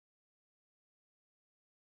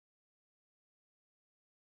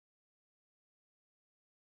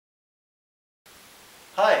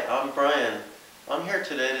Hi, I'm Brian. I'm here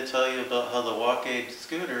today to tell you about how the Walk-Aid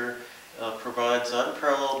scooter provides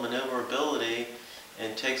unparalleled maneuverability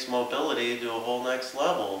and takes mobility to a whole next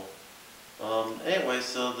level. Anyway,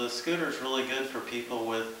 so the scooter is really good for people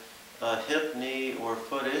with hip, knee, or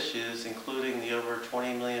foot issues, including the over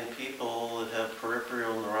 20 million people that have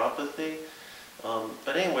peripheral neuropathy.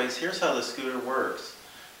 But anyways, here's how the scooter works.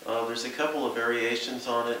 There's a couple of variations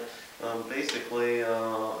on it. Basically,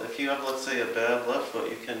 if you have, let's say, a bad left foot,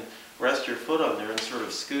 you can rest your foot on there and sort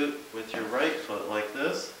of scoot with your right foot like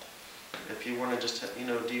this. If you want to just,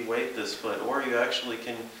 de-weight this foot, or you actually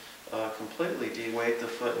can completely de-weight the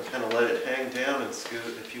foot and kind of let it hang down and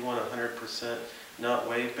scoot if you want 100% not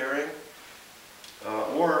weight bearing.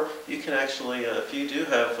 Or you can actually, if you do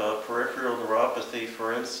have peripheral neuropathy,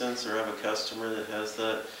 for instance, or have a customer that has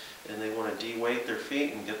that and they want to de-weight their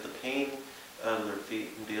feet and get the pain out of their feet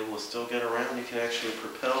and be able to still get around, you can actually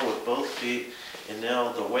propel with both feet, and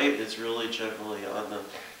now the weight is really generally on the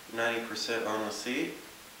 90% on the seat.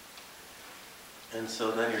 And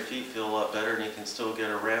so then your feet feel a lot better and you can still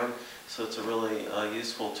get around. So it's a really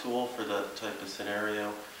useful tool for that type of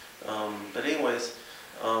scenario. But anyways,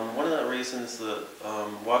 one of the reasons that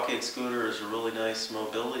Walk-Aid scooter is a really nice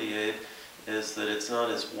mobility aid is that it's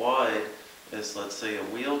not as wide as, let's say, a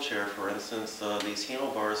wheelchair, for instance. These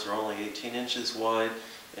handlebars are only 18 inches wide,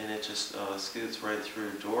 and it just scoots right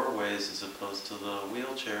through doorways, as opposed to the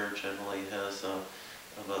wheelchair generally has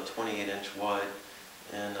about 28-inch wide,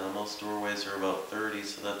 and most doorways are about 30,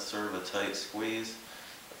 so that's sort of a tight squeeze.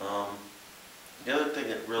 The other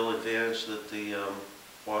thing, real advantage that the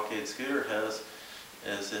Walk-Aid scooter has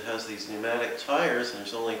is it has these pneumatic tires, and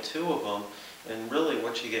there's only 2 of them, and really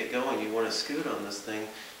once you get going you want to scoot on this thing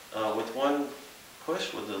with one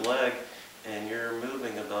push with the leg, and you're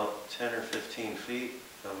moving about 10 or 15 feet,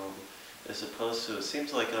 as opposed to, it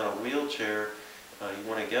seems like on a wheelchair, you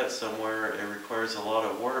want to get somewhere, it requires a lot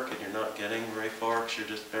of work and you're not getting very far because you're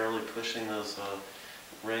just barely pushing those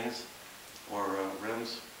rings, or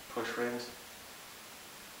rims, push rings.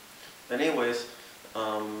 But anyways,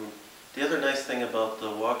 the other nice thing about the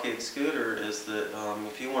Walk-Aid scooter is that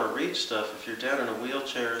if you want to reach stuff, if you're down in a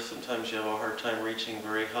wheelchair, sometimes you have a hard time reaching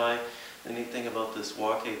very high. The neat thing about this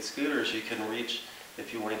Walk-Aid scooter is you can reach,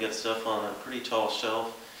 if you want to get stuff on a pretty tall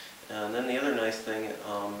shelf. And then the other nice thing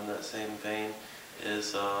in that same vein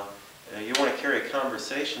is you want to carry a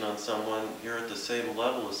conversation on someone, you're at the same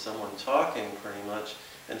level as someone talking pretty much,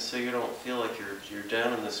 and so you don't feel like you're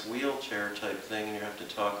down in this wheelchair type thing and you have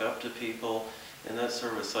to talk up to people. And that's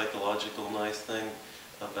sort of a psychological nice thing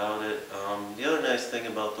about it. The other nice thing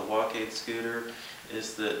about the Walk-Aid scooter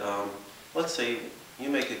is that, let's say you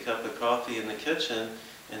make a cup of coffee in the kitchen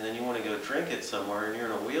and then you want to go drink it somewhere and you're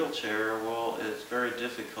in a wheelchair. Well, it's very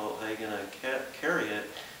difficult. How are you going to carry it?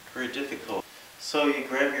 Very difficult. So you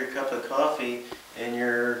grab your cup of coffee and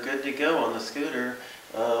you're good to go on the scooter.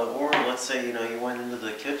 Or let's say you went into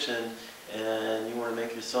the kitchen and you want to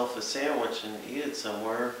make yourself a sandwich and eat it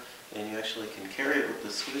somewhere, and you actually can carry it with the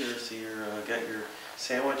scooter, so you're got your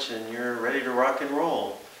sandwich and you're ready to rock and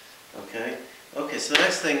roll. Okay. Okay. So the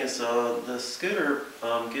next thing is the scooter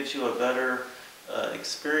gives you a better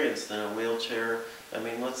experience than a wheelchair. I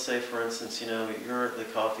mean, let's say for instance, you're at the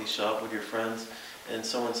coffee shop with your friends, and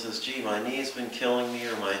someone says, "Gee, my knee's been killing me,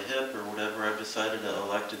 or my hip, or whatever. I've decided to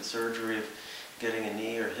elected surgery of getting a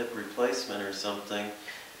knee or hip replacement or something,"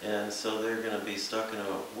 and so they're going to be stuck in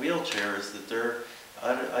a wheelchair. Is that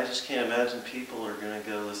I just can't imagine people are going to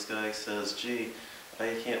go, this guy says, "Gee,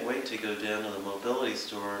 I can't wait to go down to the mobility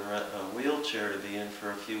store and rent a wheelchair to be in for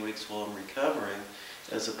a few weeks while I'm recovering,"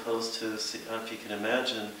 as opposed to, if you can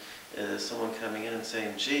imagine, someone coming in and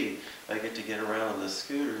saying, "Gee, I get to get around on this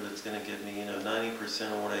scooter that's going to give me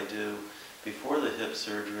 90% of what I do before the hip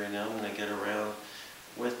surgery. Now I'm going to get around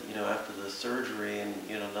with, after the surgery, and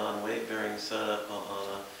non-weight bearing setup on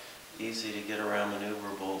a easy to get around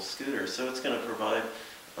maneuverable scooter." So it's going to provide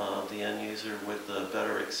the end user with a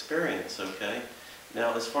better experience. Okay.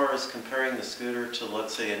 Now, as far as comparing the scooter to,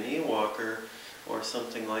 let's say, a knee walker or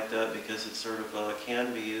something like that, because it sort of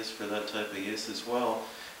can be used for that type of use as well,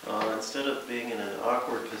 instead of being in an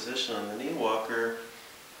awkward position on the knee walker,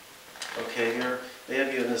 okay, they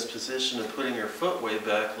have you in this position of putting your foot way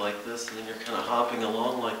back like this, and then you're kind of hopping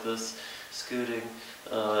along like this, scooting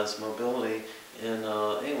as mobility. And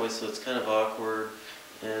anyway, so it's kind of awkward,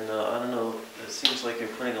 and I don't know, it seems like you're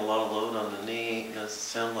putting a lot of load on the knee. It doesn't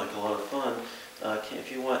sound like a lot of fun.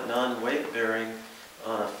 If you want non-weight bearing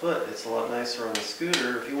on a foot, it's a lot nicer on the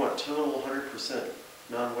scooter. If you want total 100%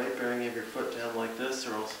 non-weight bearing, you have your foot down like this,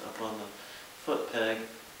 or else up on the foot peg.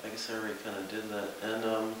 I guess I already kind of did that. And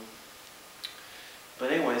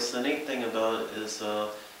But anyways, the neat thing about it is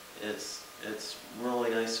it's really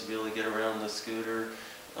nice to be able to get around the scooter.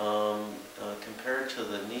 Compared to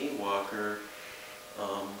the knee walker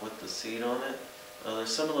with the seat on it,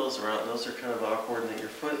 there's some of those around. Those are kind of awkward, and that your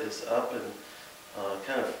foot is up and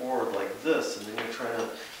kind of forward like this, and then you're trying to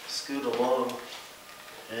scoot along,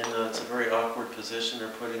 and it's a very awkward position they're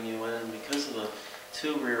putting you in. And because of the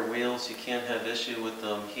two rear wheels, you can't have issue with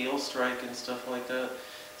heel strike and stuff like that.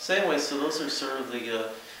 Same way, so those are sort of the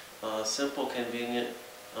simple, convenient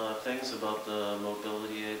things about the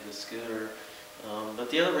mobility aid, the scooter. But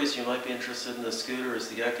the other reason you might be interested in the scooter is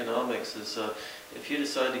the economics. Is if you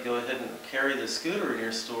decide to go ahead and carry the scooter in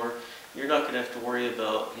your store, you're not going to have to worry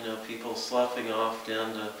about people sloughing off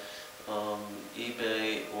down to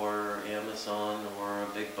eBay or Amazon or a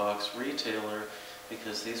big box retailer,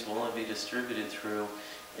 because these will only be distributed through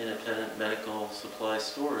independent medical supply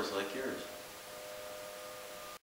stores like yours.